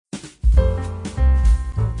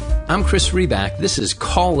I'm Chris Reback. This is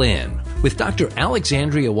Call In. With Dr.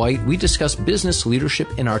 Alexandria White, we discuss business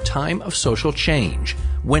leadership in our time of social change,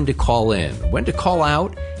 when to call in, when to call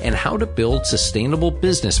out, and how to build sustainable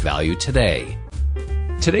business value today.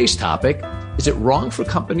 Today's topic, is it wrong for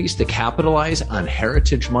companies to capitalize on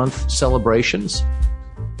Heritage Month celebrations?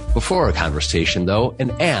 Before our conversation, though,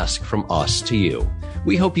 an ask from us to you.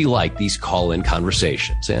 We hope you like these call-in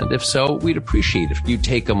conversations, and if so, we'd appreciate if you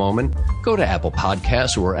take a moment, go to Apple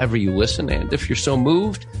Podcasts or wherever you listen, and if you're so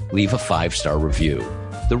moved, leave a 5-star review.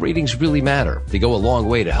 The ratings really matter. They go a long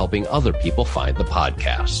way to helping other people find the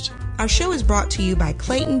podcast. Our show is brought to you by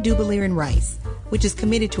Clayton Dubilier and Rice, which is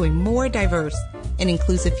committed to a more diverse and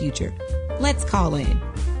inclusive future. Let's call in.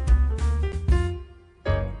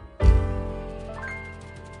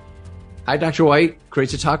 Hi, Dr. White. Great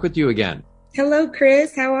to talk with you again. Hello,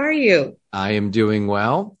 Chris. How are you? I am doing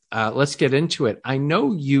well. Let's get into it. I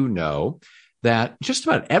know you know that just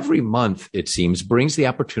about every month, it seems, brings the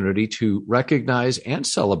opportunity to recognize and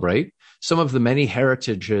celebrate some of the many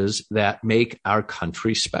heritages that make our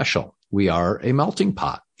country special. We are a melting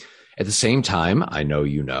pot. At the same time, I know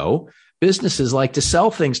you know, businesses like to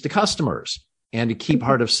sell things to customers. And a key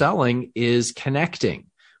part of selling is connecting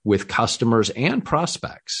with customers and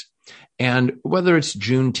prospects. And whether it's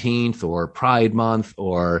Juneteenth or Pride Month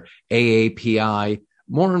or AAPI,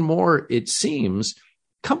 more and more, it seems,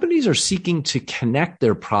 companies are seeking to connect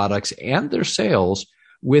their products and their sales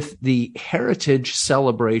with the heritage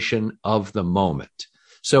celebration of the moment.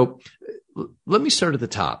 So let me start at the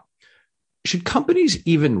top. Should companies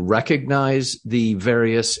even recognize the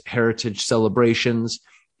various heritage celebrations?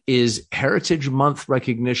 Is Heritage Month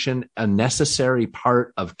recognition a necessary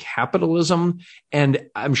part of capitalism? And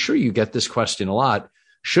I'm sure you get this question a lot.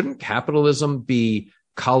 Shouldn't capitalism be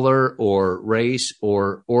color or race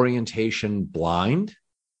or orientation blind?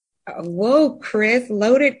 Whoa, Chris,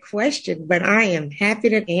 loaded question, but I am happy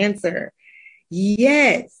to answer.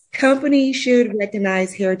 Yes, companies should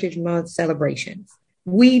recognize Heritage Month celebrations.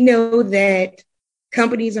 We know that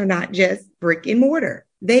companies are not just brick and mortar.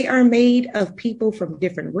 They are made of people from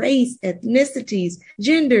different race, ethnicities,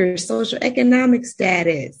 genders, social economic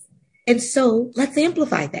status. And so let's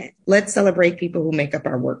amplify that. Let's celebrate people who make up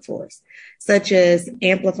our workforce, such as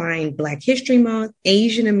amplifying Black History Month,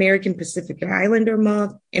 Asian American Pacific Islander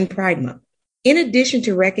Month, and Pride Month. In addition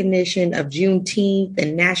to recognition of Juneteenth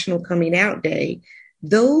and National Coming Out Day,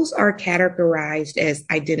 those are categorized as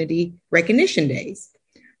identity recognition days.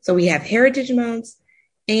 So we have Heritage Months,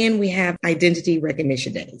 and we have identity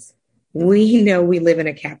recognition days. We know we live in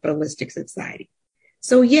a capitalistic society.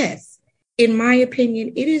 So yes, in my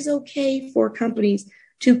opinion, it is okay for companies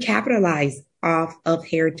to capitalize off of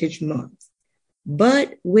Heritage Month,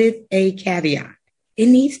 but with a caveat. It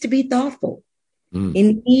needs to be thoughtful.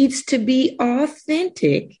 It needs to be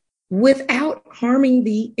authentic without harming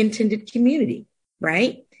the intended community,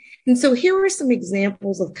 right? And so here are some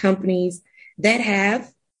examples of companies that have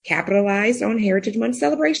capitalized on Heritage Month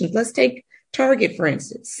celebrations. Let's take Target, for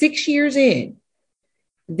instance. 6 years in,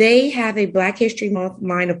 they have a Black History Month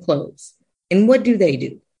line of clothes. And what do?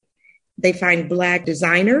 They find Black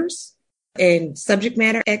designers and subject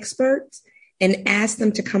matter experts and ask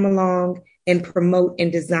them to come along and promote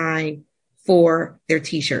and design for their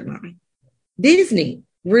t-shirt line. Disney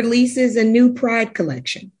releases a new Pride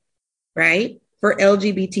collection, right? For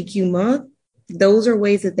LGBTQ month. Those are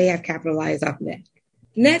ways that they have capitalized off of that.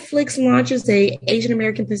 Netflix launches a Asian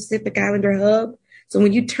American Pacific Islander hub. So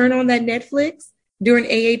when you turn on that Netflix during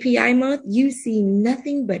AAPI month, you see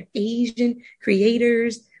nothing but Asian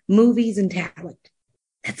creators, movies, and talent.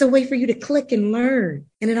 That's a way for you to click and learn.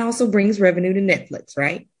 And it also brings revenue to Netflix,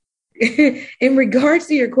 right? In regards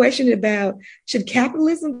to your question about should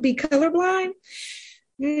capitalism be colorblind?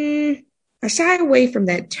 I shy away from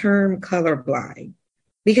that term colorblind.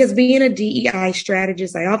 Because being a DEI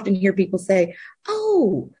strategist, I often hear people say,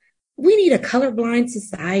 oh, we need a colorblind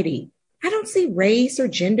society. I don't see race or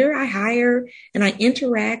gender. I hire and I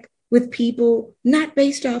interact with people not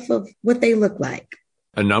based off of what they look like.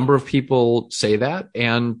 A number of people say that,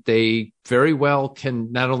 and they very well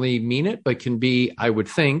can not only mean it, but can be, I would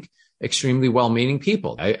think, extremely well-meaning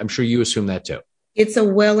people. I'm sure you assume that too. It's a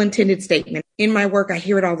well-intended statement. In my work, I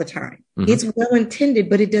hear it all the time. It's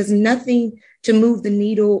well-intended, but it does nothing to move the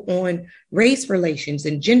needle on race relations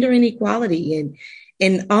and gender inequality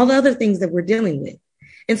and all the other things that we're dealing with.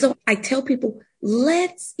 And so I tell people,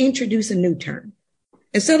 let's introduce a new term.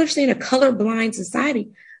 Instead of saying a colorblind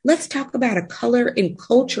society, let's talk about a color and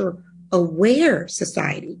culture aware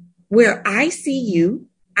society where I see you.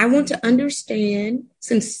 I want to understand,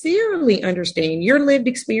 sincerely understand your lived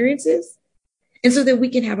experiences, and so that we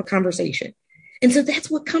can have a conversation. And so that's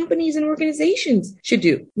what companies and organizations should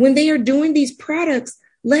do. When they are doing these products,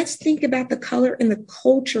 let's think about the color and the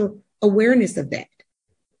culture awareness of that.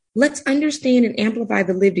 Let's understand and amplify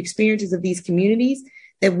the lived experiences of these communities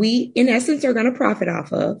that we, in essence, are going to profit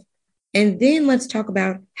off of. And then let's talk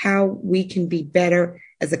about how we can be better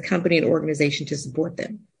as a company and organization to support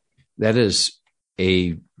them. That is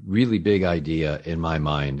a really big idea in my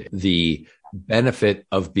mind. The benefit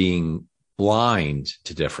of being blind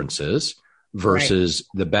to differences versus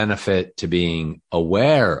the benefit to being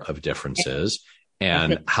aware of differences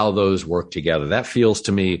and how those work together. That feels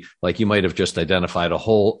to me like you might have just identified a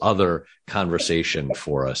whole other conversation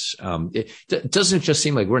for us. It doesn't just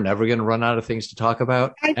seem like we're never going to run out of things to talk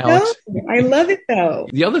about. I Alex? know. I love it though.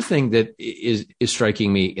 The other thing that is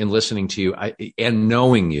striking me in listening to you and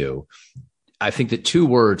knowing you, I think that two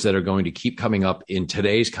words that are going to keep coming up in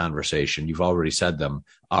today's conversation, you've already said them,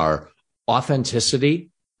 are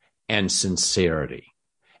authenticity and sincerity.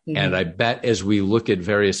 Mm-hmm. And I bet as we look at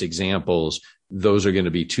various examples, those are going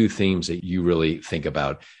to be two themes that you really think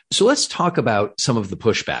about. So let's talk about some of the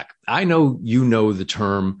pushback. I know you know the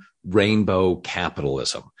term rainbow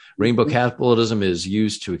capitalism. Rainbow capitalism is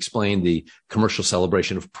used to explain the commercial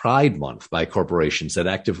celebration of Pride Month by corporations that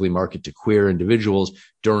actively market to queer individuals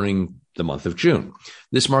during the month of June.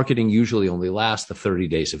 This marketing usually only lasts the 30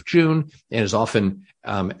 days of June and is often,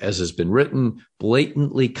 as has been written,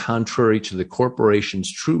 blatantly contrary to the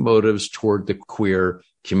corporation's true motives toward the queer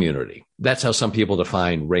community. That's how some people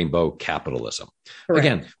define rainbow capitalism. Correct.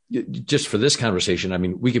 Again, just for this conversation, I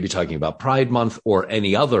mean, we could be talking about Pride Month or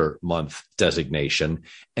any other month designation.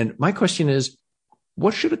 And my question is,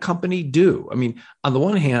 what should a company do? I mean, on the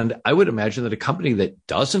one hand, I would imagine that a company that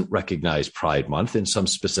doesn't recognize Pride Month in some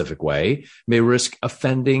specific way may risk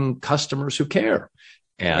offending customers who care.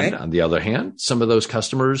 And on the other hand, some of those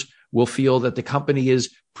customers will feel that the company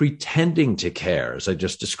is pretending to care, as I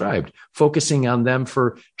just described, focusing on them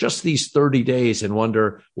for just these 30 days and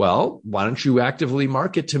wonder, well, why don't you actively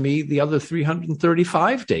market to me the other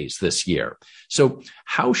 335 days this year? So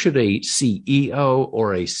how should a CEO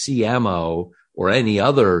or a CMO or any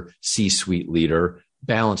other C-suite leader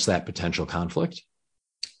balance that potential conflict?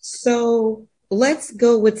 So let's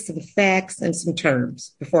go with some facts and some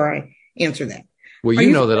terms before I answer that. Well,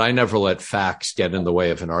 you know that I never let facts get in the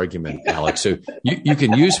way of an argument, Alex. So you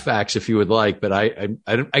can use facts if you would like, but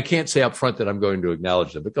I can't say up front that I'm going to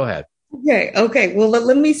acknowledge them. But go ahead. Okay. Well,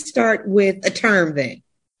 let me start with a term then.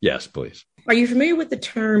 Yes, please. Are you familiar with the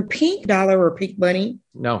term pink dollar or pink money?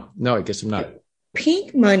 No, I guess I'm not.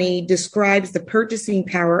 Pink money describes the purchasing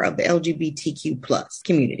power of the LGBTQ plus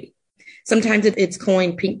community. Sometimes it's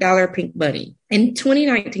coined pink dollar, pink money. In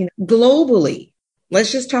 2019, globally,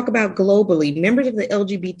 let's just talk about globally, members of the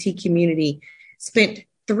LGBT community spent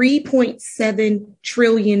 $3.7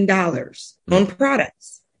 trillion on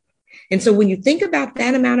products. And so when you think about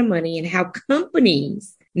that amount of money and how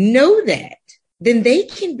companies know that, then they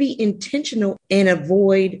can be intentional and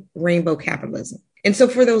avoid rainbow capitalism. And so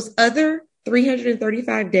for those other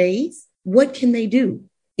 335 days, what can they do?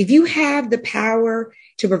 If you have the power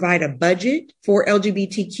to provide a budget for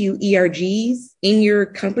LGBTQ ERGs in your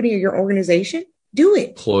company or your organization, do it.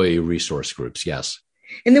 Employee resource groups, yes.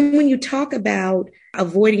 And then when you talk about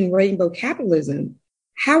avoiding rainbow capitalism,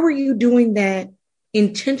 how are you doing that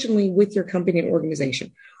intentionally with your company and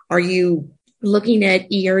organization? Are you looking at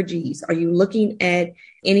ERGs? Are you looking at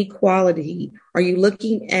inequality? Are you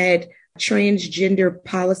looking at transgender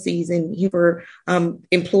policies and for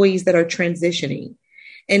employees that are transitioning?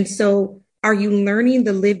 And so are you learning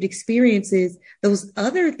the lived experiences those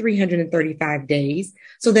other 335 days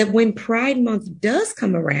so that when Pride Month does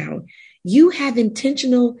come around, you have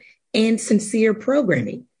intentional and sincere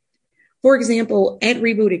programming? For example, at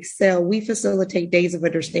Reboot Excel, we facilitate days of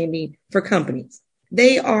understanding for companies.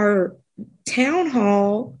 They are town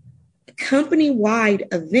hall, company-wide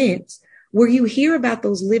events where you hear about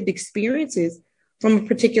those lived experiences from a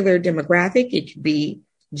particular demographic. It could be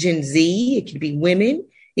Gen Z, it could be women,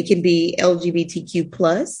 it can be LGBTQ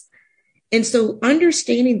plus. And so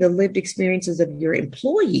understanding the lived experiences of your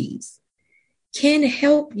employees can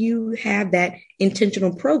help you have that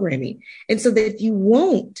intentional programming. And so that you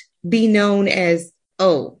won't be known as,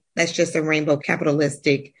 oh, that's just a rainbow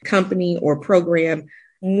capitalistic company or program.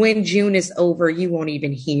 When June is over, you won't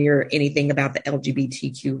even hear anything about the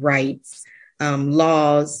LGBTQ rights,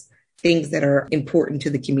 laws, things that are important to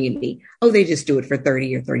the community. Oh, they just do it for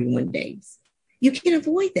 30 or 31 days. You can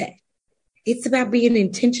avoid that. It's about being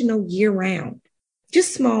intentional year round,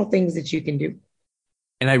 just small things that you can do.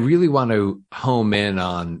 And I really want to home in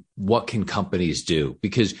on what can companies do,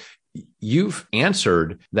 because you've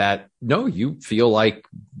answered that, no, you feel like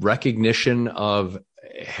recognition of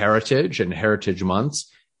heritage and heritage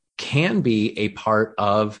months can be a part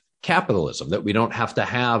of capitalism, that we don't have to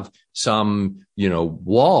have some,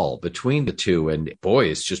 wall between the two. And boy,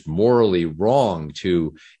 it's just morally wrong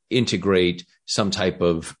to integrate some type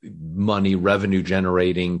of money revenue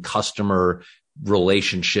generating customer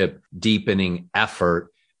relationship deepening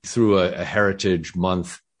effort through a heritage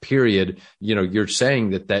month period. You're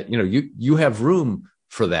saying that you have room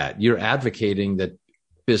for that. You're advocating that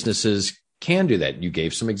businesses can do that. You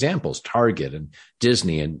gave some examples, Target and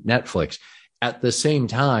Disney and Netflix. At the same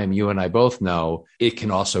time, you and I both know it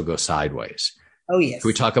can also go sideways. Oh, yes. Can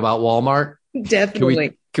we talk about Walmart?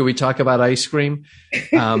 Definitely. Can we talk about ice cream?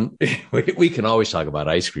 We can always talk about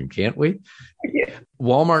ice cream, can't we? Yeah.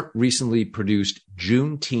 Walmart recently produced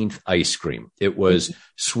Juneteenth ice cream. It was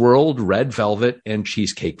swirled red velvet and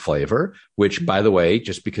cheesecake flavor, which, by the way,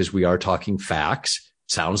 just because we are talking facts,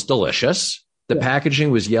 sounds delicious. The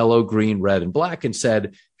packaging was yellow, green, red, and black and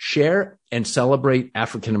said, "Share and celebrate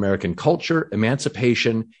African-American culture,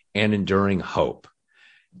 emancipation, and enduring hope."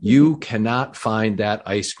 You cannot find that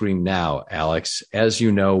ice cream now, Alex. As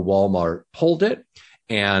you know, Walmart pulled it.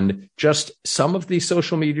 And just some of the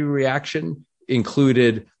social media reaction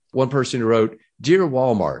included one person who wrote, "Dear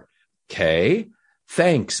Walmart, okay,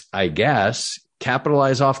 thanks, I guess.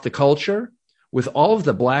 Capitalize off the culture. With all of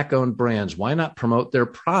the Black-owned brands, why not promote their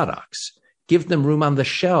products? Give them room on the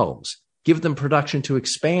shelves. Give them production to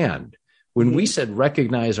expand." When we said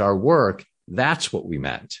recognize our work, that's what we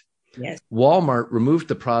meant. Yes. Walmart removed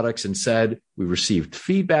the products and said, "We received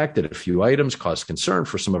feedback that a few items caused concern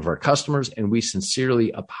for some of our customers, and we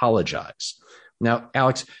sincerely apologize." Now,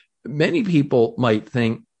 Alex, many people might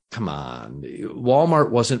think, come on,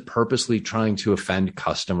 Walmart wasn't purposely trying to offend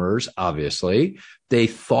customers, obviously. They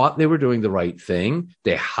thought they were doing the right thing.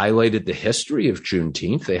 They highlighted the history of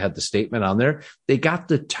Juneteenth. They had the statement on there. They got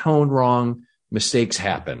the tone wrong. Mistakes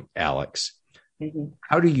happen, Alex. Mm-hmm.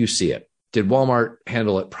 How do you see it? Did Walmart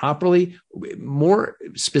handle it properly? More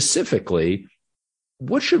specifically,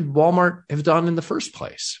 what should Walmart have done in the first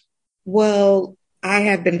place? Well, I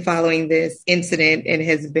have been following this incident and it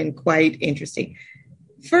has been quite interesting.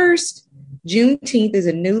 First, Juneteenth is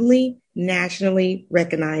a newly nationally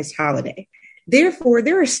recognized holiday. Therefore,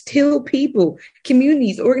 there are still people,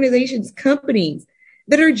 communities, organizations, companies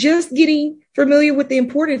that are just getting familiar with the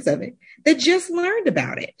importance of it, that just learned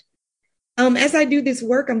about it. As I do this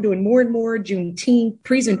work, I'm doing more and more Juneteenth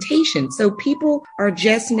presentations. So people are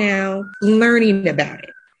just now learning about it.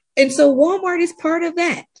 And so Walmart is part of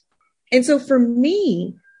that. And so for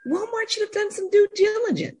me, Walmart should have done some due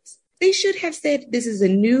diligence. They should have said, this is a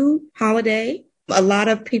new holiday. A lot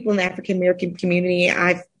of people in the African-American community,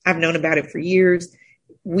 I've known about it for years.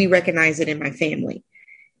 We recognize it in my family.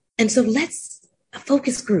 And so a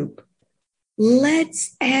focus group.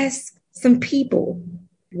 Let's ask some people.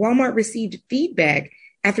 Walmart received feedback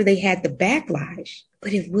after they had the backlash,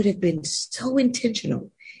 but it would have been so intentional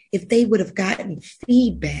if they would have gotten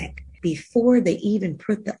feedback before they even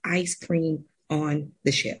put the ice cream on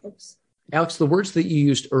the shelves. Alex, the words that you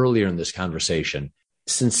used earlier in this conversation,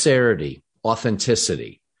 sincerity,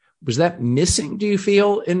 authenticity, was that missing, do you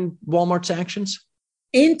feel, in Walmart's actions?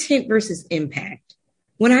 Intent versus impact.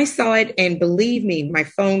 When I saw it, and believe me, my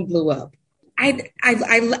phone blew up. I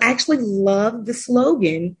actually love the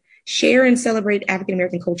slogan, "Share and celebrate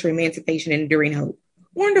African-American culture, emancipation, and enduring hope."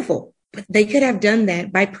 Wonderful. But they could have done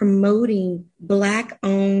that by promoting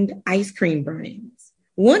Black-owned ice cream brands.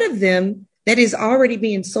 One of them that is already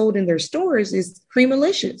being sold in their stores is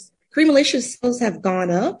Creamalicious. Creamalicious sales have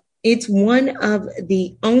gone up. It's one of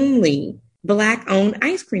the only Black-owned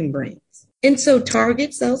ice cream brands. And so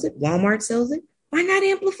Target sells it, Walmart sells it. Why not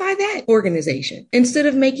amplify that organization instead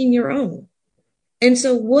of making your own? And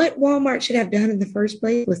so what Walmart should have done in the first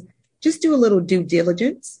place was just do a little due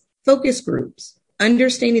diligence, focus groups,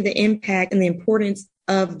 understanding the impact and the importance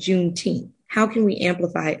of Juneteenth. How can we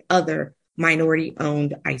amplify other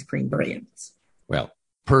minority-owned ice cream brands? Well,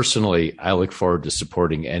 personally, I look forward to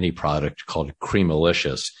supporting any product called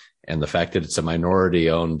Creamalicious. And the fact that it's a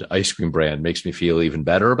minority-owned ice cream brand makes me feel even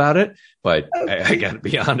better about it. But I got to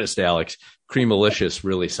be honest, Alex, Creamalicious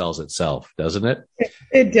really sells itself, doesn't it?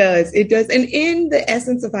 It does. It does. And in the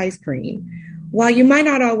essence of ice cream, while you might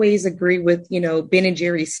not always agree with, Ben &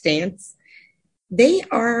 Jerry's stance, they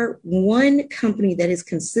are one company that is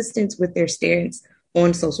consistent with their stance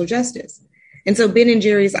on social justice. And so Ben &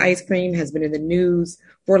 Jerry's ice cream has been in the news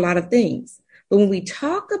for a lot of things. But when we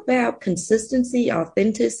talk about consistency,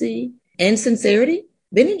 authenticity, and sincerity,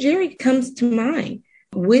 Ben & Jerry comes to mind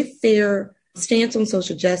with their stance on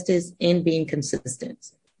social justice and being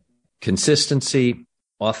consistent. Consistency,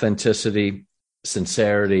 authenticity,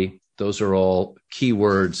 sincerity, those are all key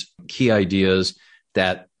words, key ideas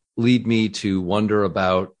that lead me to wonder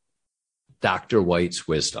about Dr. White's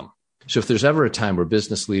wisdom. So if there's ever a time where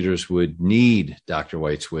business leaders would need Dr.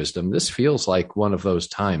 White's wisdom, this feels like one of those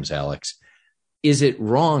times, Alex. Is it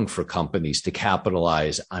wrong for companies to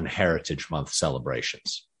capitalize on Heritage Month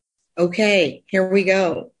celebrations? Okay, here we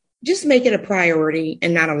go. Just make it a priority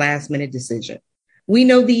and not a last minute decision. We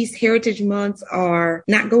know these Heritage Months are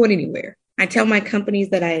not going anywhere. I tell my companies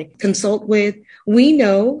that I consult with, we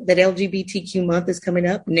know that LGBTQ month is coming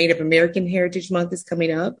up. Native American Heritage Month is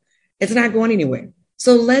coming up. It's not going anywhere.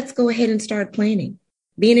 So let's go ahead and start planning,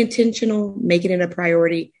 being intentional, making it a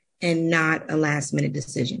priority and not a last minute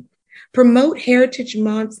decision. Promote Heritage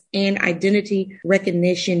Months and identity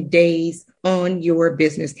recognition days on your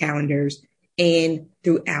business calendars and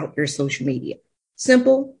throughout your social media.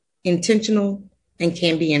 Simple, intentional, and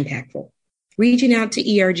can be impactful. Reaching out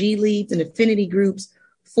to ERG leads and affinity groups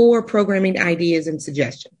for programming ideas and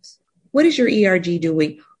suggestions. What is your ERG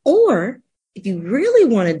doing? Or if you really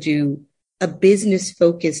want to do a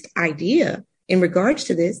business-focused idea in regards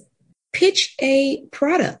to this, pitch a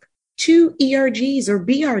product to ERGs or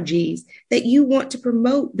BRGs that you want to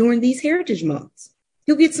promote during these Heritage Months.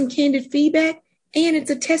 You'll get some candid feedback, and it's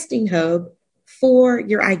a testing hub for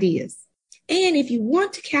your ideas. And if you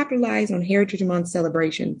want to capitalize on Heritage Month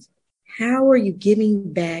celebrations, how are you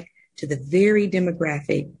giving back to the very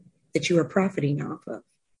demographic that you are profiting off of?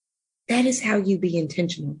 That is how you be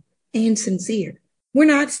intentional and sincere. We're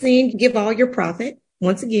not saying give all your profit.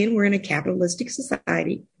 Once again, we're in a capitalistic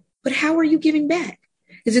society. But how are you giving back?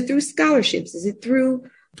 Is it through scholarships? Is it through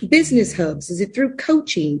business hubs? Is it through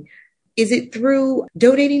coaching? Is it through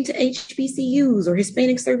donating to HBCUs or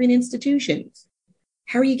Hispanic serving institutions?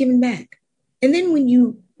 How are you giving back? And then when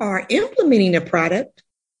you are implementing a product,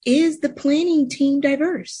 is the planning team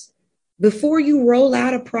diverse? Before you roll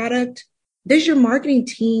out a product, does your marketing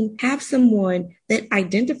team have someone that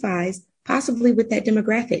identifies possibly with that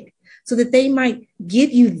demographic so that they might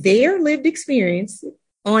give you their lived experience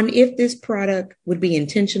on if this product would be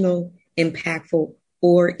intentional, impactful,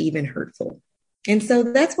 or even hurtful? And so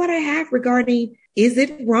that's what I have regarding, is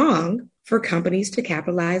it wrong for companies to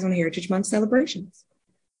capitalize on Heritage Month celebrations?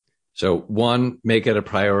 So 1, make it a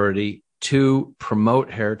priority. 2,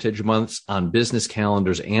 promote Heritage Months on business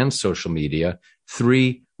calendars and social media.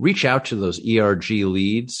 3, reach out to those ERG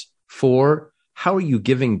leads. 4, how are you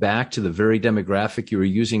giving back to the very demographic you are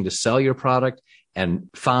using to sell your product? And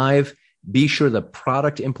 5, be sure the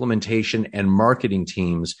product implementation and marketing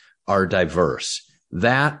teams are diverse.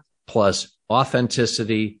 That plus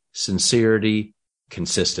authenticity, sincerity,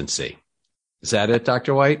 consistency. Is that it,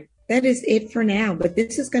 Dr. White? That is it for now, but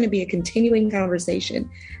this is going to be a continuing conversation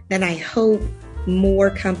that I hope more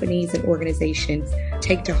companies and organizations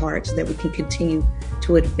take to heart so that we can continue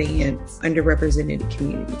to advance underrepresented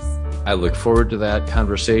communities. I look forward to that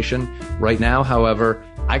conversation. Right now, however,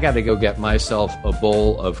 I got to go get myself a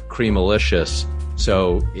bowl of Creamalicious.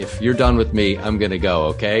 So if you're done with me, I'm going to go,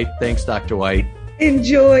 okay? Thanks, Dr. White.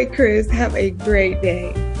 Enjoy, Chris. Have a great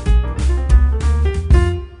day.